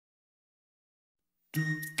You're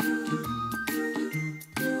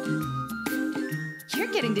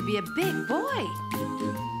getting to be a big boy.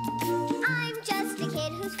 I'm just a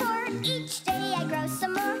kid who's 4. Each day I grow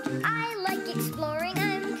some more. I like exploring.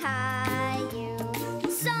 I'm Caillou.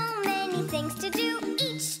 So many things to do.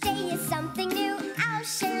 Each day is something new. I'll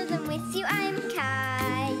share them with you. I'm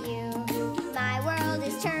Caillou. My world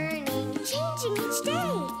is turning, changing each day.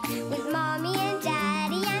 With Mommy and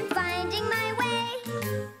Daddy, I'm finding my way.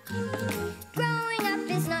 Growing up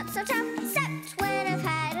is not so tough, except when I've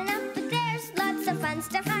had enough. But there's lots of fun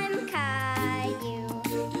stuff. I'm Caillou.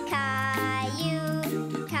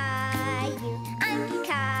 Caillou, Caillou, I'm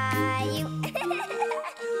Caillou.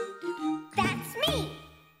 That's me.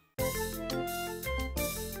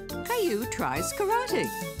 Caillou tries karate.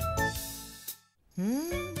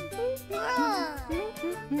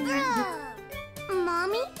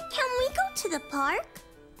 Mommy, can we go to the park?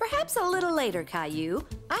 Perhaps a little later, Caillou.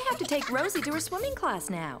 I have to take Rosie to her swimming class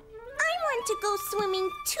now. I want to go swimming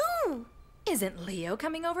too. Isn't Leo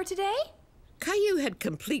coming over today? Caillou had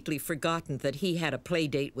completely forgotten that he had a play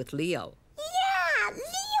date with Leo. Yeah,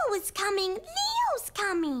 Leo is coming. Leo's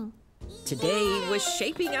coming. Today was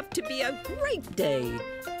shaping up to be a great day.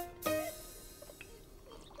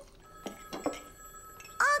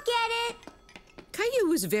 I'll get it. Caillou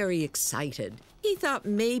was very excited. He thought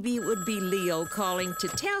maybe it would be Leo calling to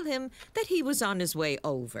tell him that he was on his way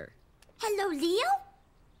over. Hello, Leo?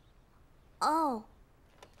 Oh.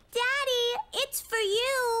 Daddy, it's for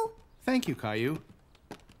you. Thank you, Caillou.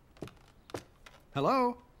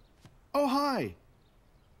 Hello? Oh, hi.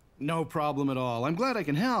 No problem at all. I'm glad I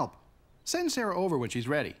can help. Send Sarah over when she's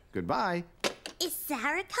ready. Goodbye. Is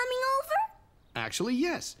Sarah coming over? Actually,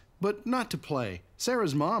 yes, but not to play.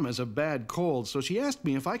 Sarah's mom has a bad cold, so she asked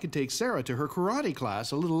me if I could take Sarah to her karate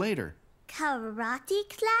class a little later. Karate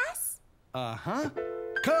class? Uh-huh.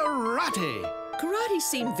 Karate! Karate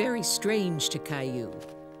seemed very strange to Caillou.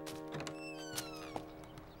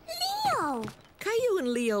 Leo! Caillou and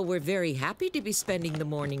Leo were very happy to be spending the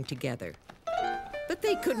morning together. But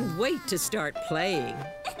they couldn't wait to start playing.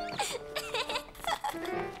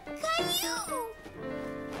 Caillou!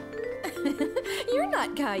 You're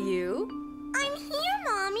not Caillou. I'm here,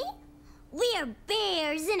 Mommy. We're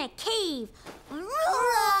bears in a cave.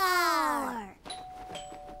 Roar!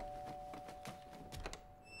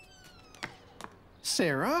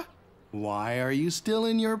 Sarah, why are you still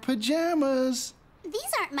in your pajamas?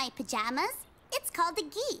 These aren't my pajamas. It's called a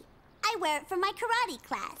gi. I wear it for my karate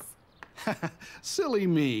class. Silly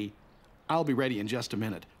me. I'll be ready in just a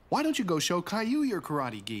minute. Why don't you go show Caillou your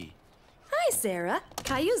karate gi? Hi, Sarah.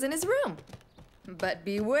 Caillou's in his room. But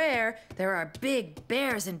beware, there are big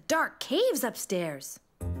bears and dark caves upstairs.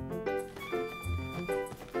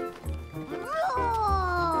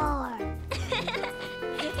 Roar!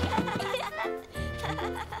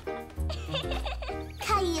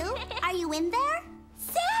 Caillou, are you in there?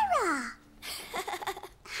 Sarah!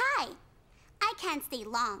 Hi. I can't stay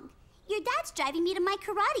long. Your dad's driving me to my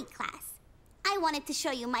karate class. I wanted to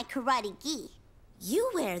show you my karate gi. You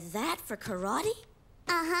wear that for karate?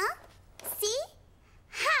 Uh-huh. See?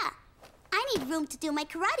 Ha! I need room to do my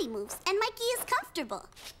karate moves, and my gi is comfortable.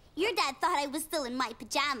 Your dad thought I was still in my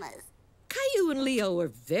pajamas. Caillou and Leo were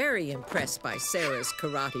very impressed by Sarah's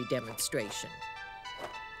karate demonstration.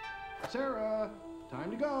 Sarah,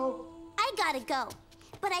 time to go. I gotta go.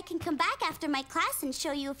 But I can come back after my class and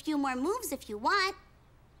show you a few more moves if you want.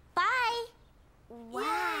 Bye.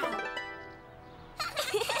 Wow.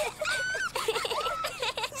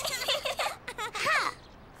 Ha!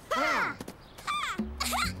 Ha!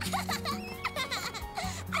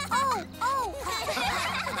 Oh, oh!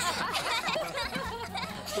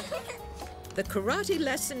 The karate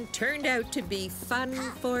lesson turned out to be fun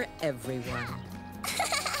for everyone.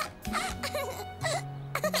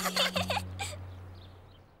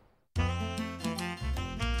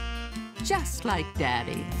 Just like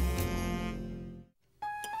Daddy.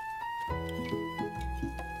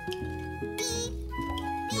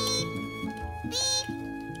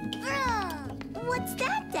 What's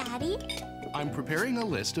that, Daddy? I'm preparing a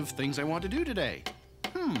list of things I want to do today.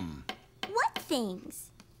 What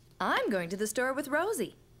things? I'm going to the store with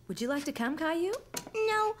Rosie. Would you like to come, Caillou?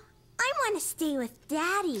 No, I want to stay with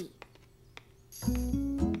Daddy.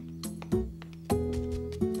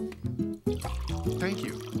 Thank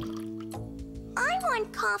you. I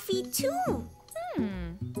want coffee, too.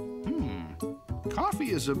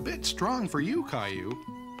 Coffee is a bit strong for you, Caillou.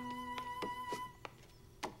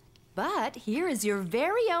 But here is your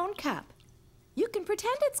very own cup. You can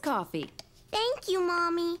pretend it's coffee. Thank you,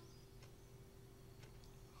 Mommy.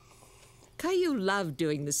 Caillou loved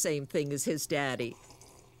doing the same thing as his daddy.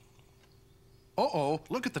 Uh-oh,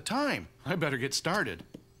 look at the time. I better get started.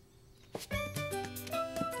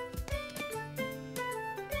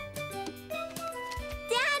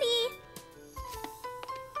 Daddy!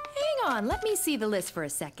 Hang on, let me see the list for a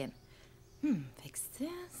second. Fix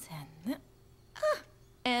this and that. Huh.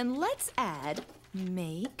 And let's add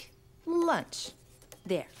make lunch.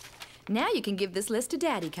 There. Now you can give this list to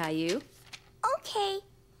Daddy, Caillou. Okay.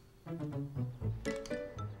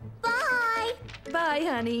 Bye! Bye,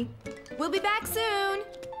 honey. We'll be back soon.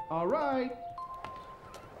 All right.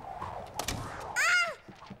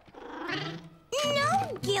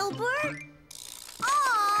 No, Gilbert!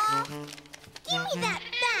 Aw! Give me that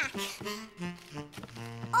back!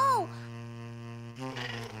 Oh!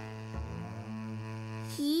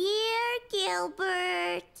 Here,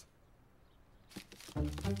 Gilbert.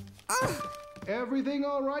 Everything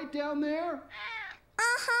all right down there?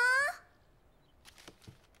 Uh-huh.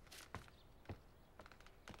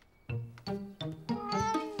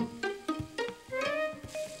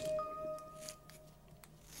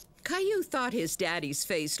 Caillou thought his daddy's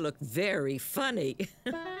face looked very funny.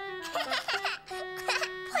 Put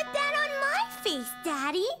that on my face,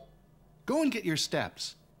 Daddy. Go and get your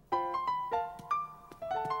steps.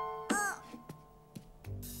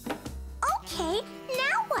 Okay,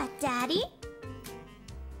 now what, Daddy?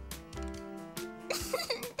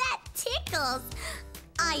 That tickles.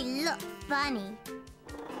 I look funny.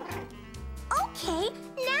 Okay,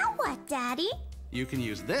 now what, Daddy? You can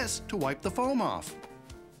use this to wipe the foam off.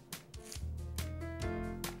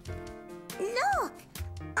 Look,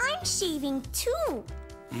 I'm shaving too.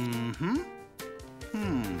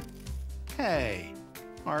 Hey,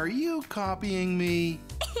 are you copying me?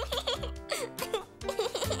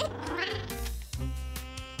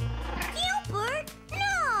 Gilbert,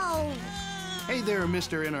 no! Hey there,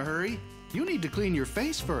 Mr. In a Hurry. You need to clean your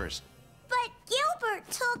face first. But Gilbert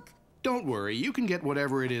took... Don't worry, you can get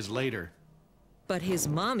whatever it is later. But his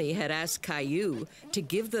mommy had asked Caillou to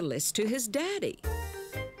give the list to his daddy.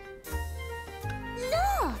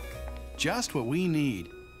 Look! Just what we need.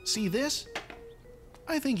 See this?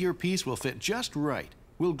 I think your piece will fit just right.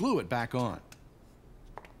 We'll glue it back on.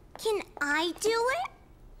 Can I do it?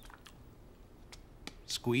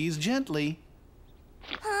 Squeeze gently.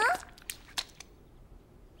 Huh?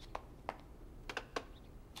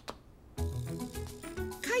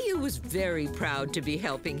 Caillou was very proud to be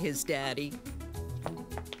helping his daddy.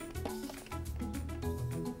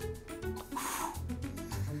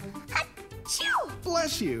 Achoo!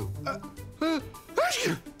 Bless you.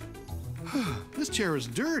 This chair is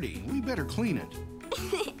dirty. We better clean it.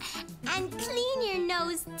 And clean your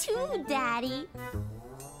nose too, Daddy.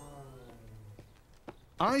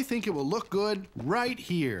 I think it will look good right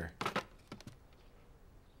here.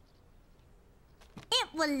 It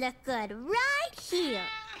will look good right here.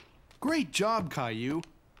 Great job, Caillou.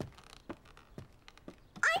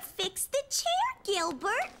 I fixed the chair,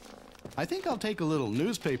 Gilbert. I think I'll take a little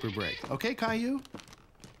newspaper break. Okay, Caillou?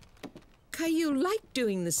 Caillou liked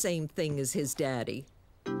doing the same thing as his daddy.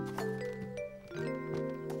 I'm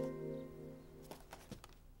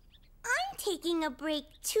taking a break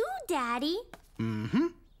too, Daddy.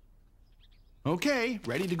 Okay,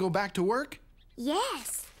 ready to go back to work?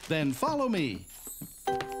 Yes. Then follow me.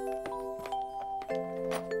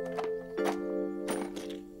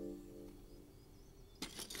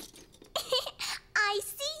 I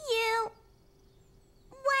see you.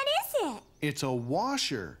 What is it? It's a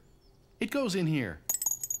washer. It goes in here.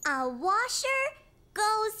 A washer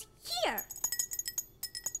goes here.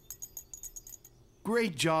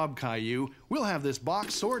 Great job, Caillou. We'll have this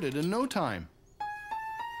box sorted in no time.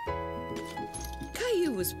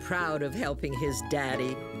 Caillou was proud of helping his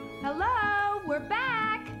daddy. Hello, we're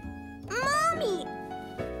back. Mommy!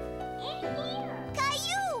 In here!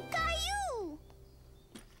 Caillou! Caillou!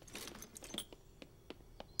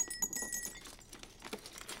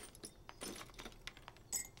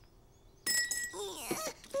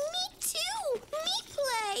 Me too! Me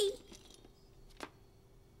play!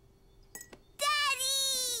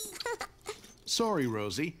 Daddy! Sorry,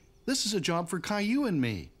 Rosie. This is a job for Caillou and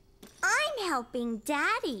me. I'm helping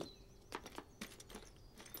Daddy.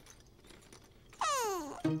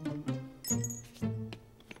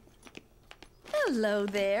 Hello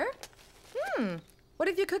there. What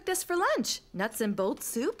have you cooked us for lunch? Nuts and bolts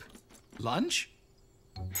soup? Lunch?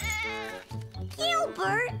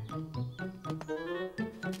 Gilbert!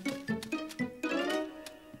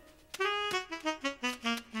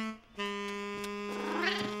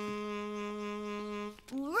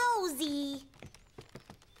 Rosie!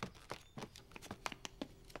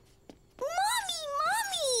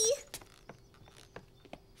 Mommy!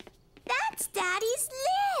 That's Daddy's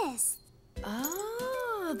list! Oh.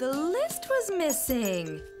 the list was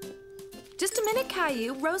missing. Just a minute,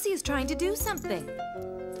 Caillou. Rosie is trying to do something.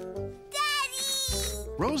 Daddy!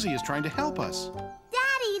 Rosie is trying to help us.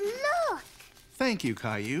 Daddy, look! Thank you,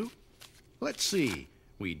 Caillou. Let's see.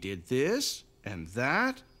 We did this and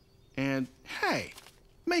that, and hey,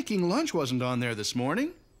 making lunch wasn't on there this morning.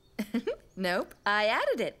 Nope, I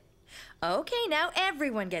added it. Okay, now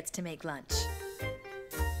everyone gets to make lunch.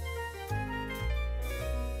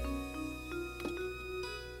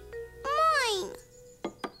 Mine!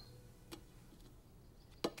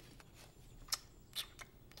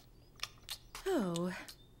 Oh.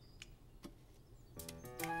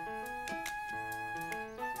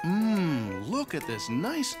 Look at this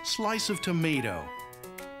nice slice of tomato.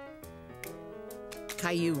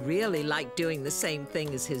 Caillou really liked doing the same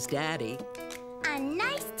thing as his daddy, A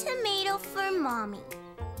nice tomato for Mommy.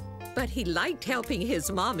 but he liked helping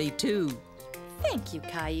his mommy too. Thank you,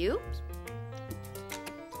 Caillou.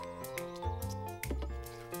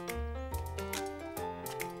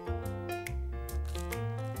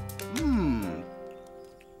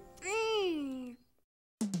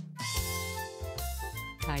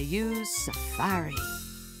 Caillou's Safari.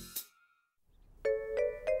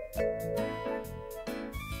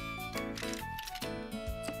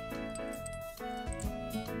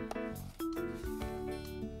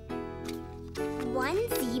 One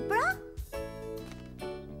zebra?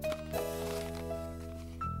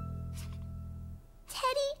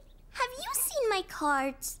 Teddy, have you seen my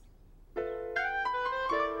cards?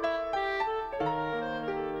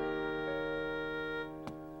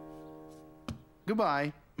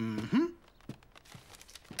 Goodbye.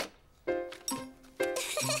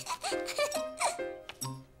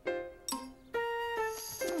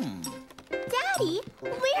 Daddy,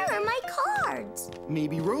 where are my cards?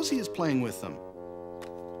 Maybe Rosie is playing with them.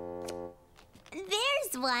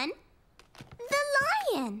 There's one. The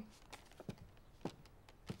lion.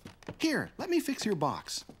 Here, let me fix your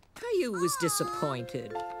box. Caillou was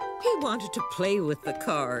disappointed. He wanted to play with the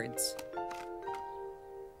cards.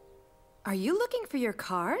 Are you looking for your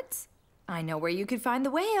cards? I know where you could find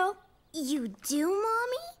the whale. You do,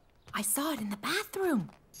 Mommy? I saw it in the bathroom.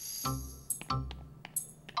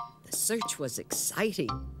 The search was exciting.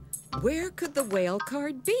 Where could the whale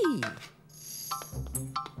card be?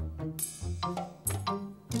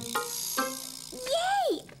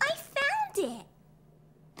 Yay! I found it!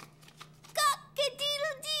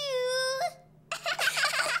 Cock-a-doodle-doo!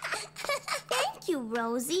 Thank you,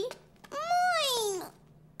 Rosie. Mine!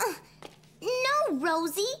 No,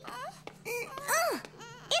 Rosie!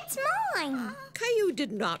 It's mine! Caillou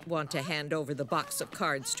did not want to hand over the box of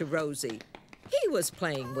cards to Rosie. He was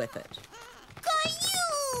playing with it.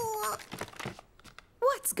 Caillou!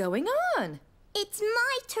 What's going on? It's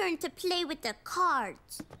my turn to play with the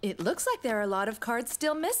cards. It looks like there are a lot of cards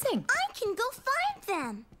still missing. I can go find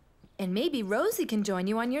them. And maybe Rosie can join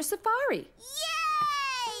you on your safari.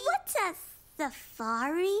 Yay! What's a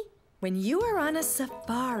safari? When you are on a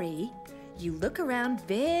safari, you look around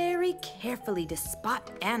very carefully to spot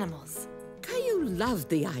animals. Caillou loved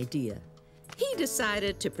the idea. He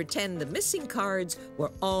decided to pretend the missing cards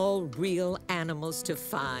were all real animals to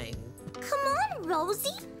find. Come on, Rosie.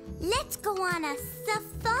 Let's go on a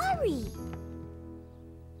safari.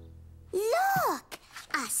 Look,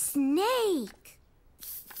 a snake.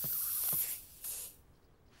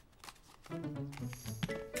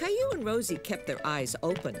 Caillou and Rosie kept their eyes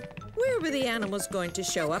open. Where were the animals going to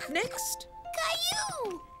show up next?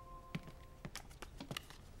 Caillou!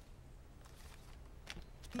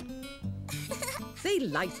 They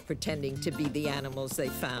liked pretending to be the animals they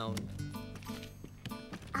found.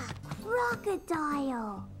 A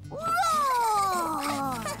crocodile.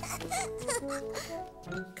 Roar!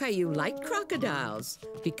 Caillou liked crocodiles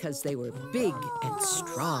because they were big and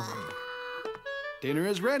strong. Dinner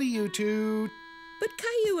is ready, you two. But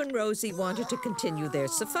Caillou and Rosie wanted to continue their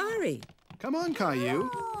safari. Come on,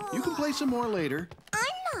 Caillou. You can play some more later. I'm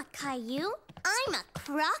not Caillou. I'm a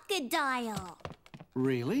crocodile.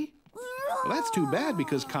 Really? Well, that's too bad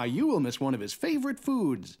because Caillou will miss one of his favorite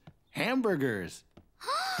foods, hamburgers.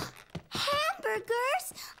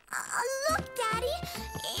 Hamburgers? Look, Daddy.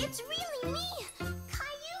 It's really me,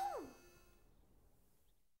 Caillou.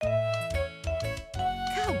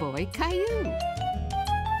 Cowboy Caillou.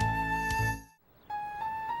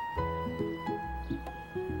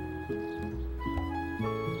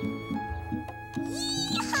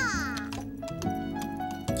 Yeehaw!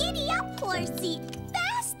 Giddy up, horsey.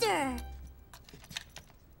 Faster!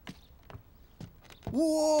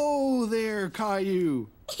 Whoa there, Caillou.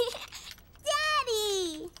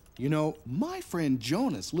 Daddy! You know, my friend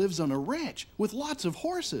Jonas lives on a ranch with lots of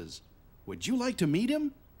horses. Would you like to meet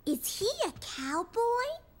him? Is he a cowboy?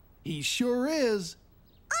 He sure is.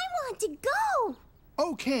 I want to go.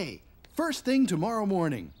 Okay, first thing tomorrow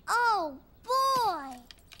morning. Oh, boy.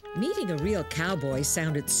 Meeting a real cowboy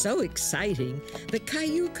sounded so exciting that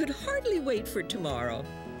Caillou could hardly wait for tomorrow.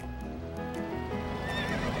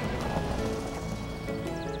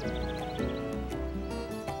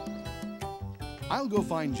 I'll go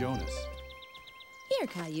find Jonas. Here,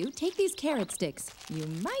 Caillou, take these carrot sticks. You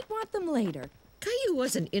might want them later. Caillou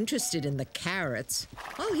wasn't interested in the carrots.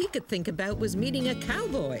 All he could think about was meeting a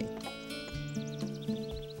cowboy.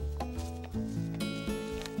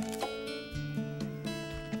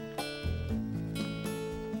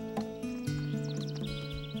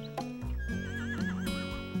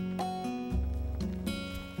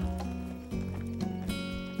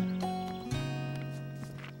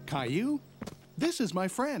 Caillou, this is my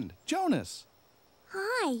friend, Jonas.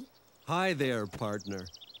 Hi. Hi there, partner.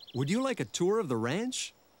 Would you like a tour of the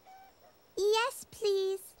ranch? Yes,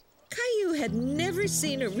 please. Caillou had never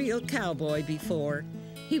seen a real cowboy before.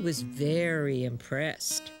 He was very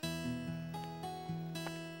impressed.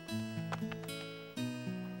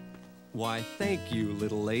 Why, thank you,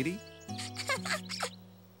 little lady.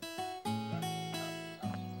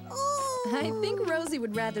 I think Rosie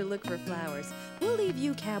would rather look for flowers. We'll leave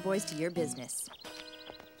you cowboys to your business.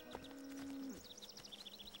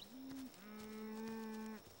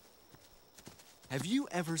 Have you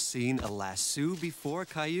ever seen a lasso before,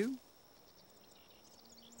 Caillou?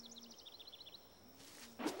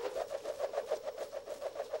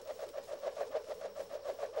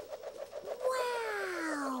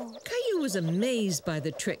 Wow. Caillou was amazed by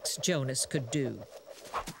the tricks Jonas could do.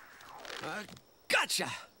 Gotcha!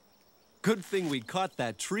 Good thing we caught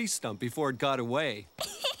that tree stump before it got away.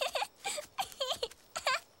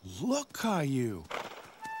 Look, Caillou.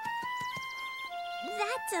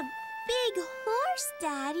 That's a big horse,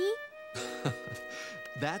 Daddy.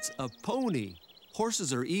 That's a pony.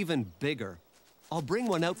 Horses are even bigger. I'll bring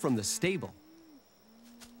one out from the stable.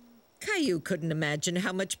 Caillou couldn't imagine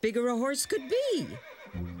how much bigger a horse could be.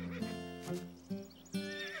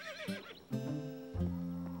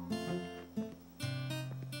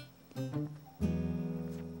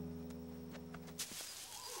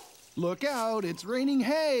 Look out, it's raining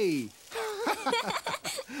hay.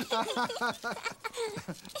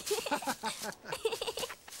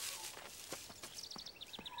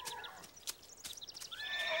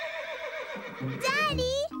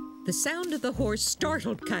 Daddy! The sound of the horse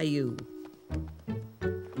startled Caillou.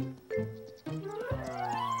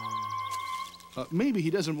 Maybe he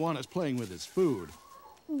doesn't want us playing with his food.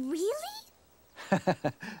 Really?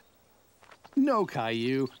 No,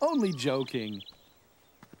 Caillou, only joking.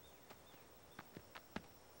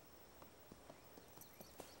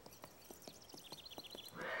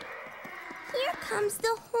 Here comes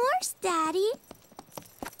the horse, Daddy.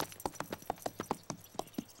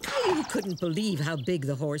 Caillou couldn't believe how big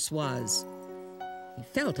the horse was. He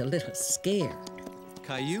felt a little scared.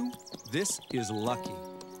 Caillou, this is Lucky.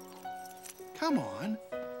 Come on,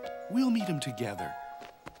 we'll meet him together.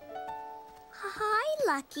 Hi,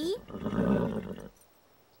 Lucky.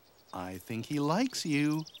 I think he likes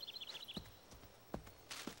you.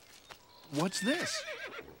 What's this?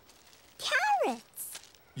 Carrots.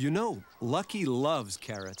 You know, Lucky loves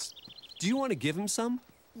carrots. Do you want to give him some?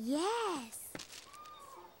 Yes.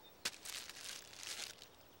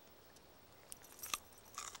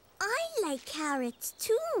 I like carrots,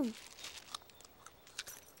 too.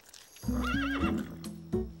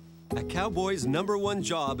 A cowboy's #1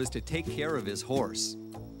 job is to take care of his horse.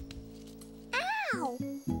 Ow!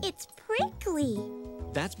 It's prickly.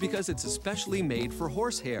 That's because it's especially made for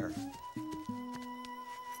horsehair.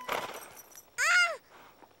 Ah!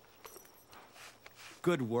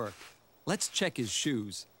 Good work. Let's check his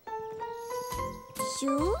shoes.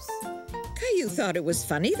 Shoes? Caillou thought it was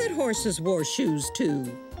funny that horses wore shoes,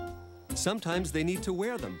 too. Sometimes they need to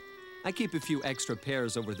wear them. I keep a few extra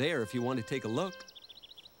pairs over there if you want to take a look.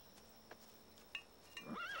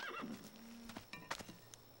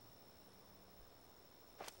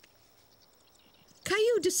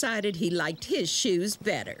 Caillou decided he liked his shoes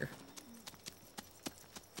better.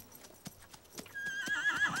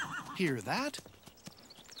 Hear that?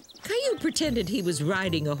 Caillou pretended he was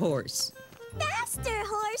riding a horse. Faster,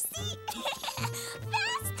 horsey!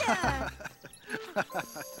 Faster!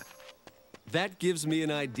 That gives me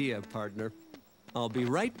an idea, partner. I'll be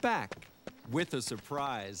right back with a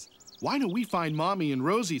surprise. Why don't we find Mommy and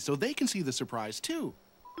Rosie so they can see the surprise, too?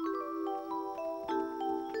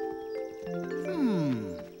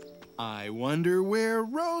 I wonder where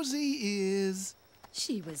Rosie is.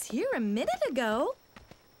 She was here a minute ago.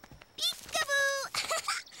 Peekaboo!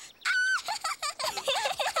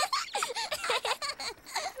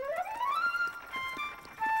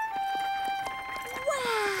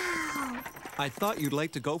 I thought you'd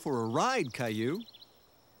like to go for a ride, Caillou.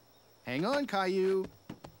 Hang on, Caillou.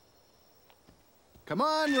 Come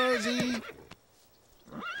on, Rosie.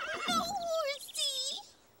 Horsey!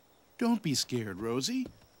 Don't be scared, Rosie.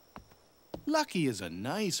 Lucky is a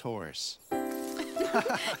nice horse. There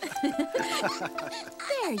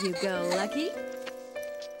you go, Lucky.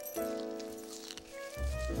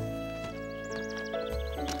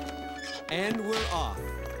 And we're off.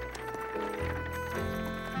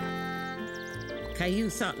 Caillou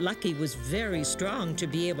thought Lucky was very strong to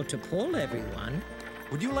be able to pull everyone.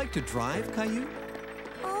 Would you like to drive, Caillou?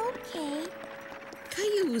 Okay.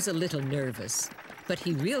 Caillou was a little nervous, but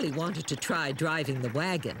he really wanted to try driving the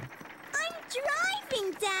wagon. I'm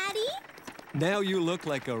driving, Daddy. Now you look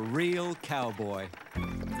like a real cowboy.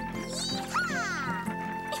 Yeehaw!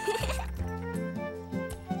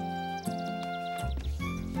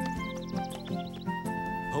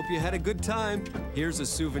 Hope you had a good time. Here's a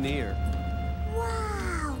souvenir.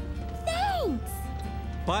 Wow! Thanks!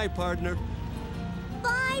 Bye, partner.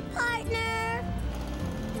 Bye, partner!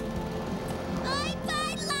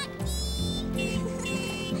 Bye-bye, Lucky!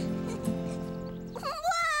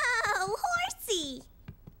 Wow! Horsey!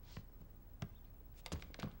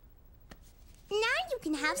 Now you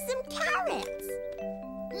can have some carrots.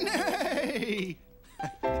 Nay!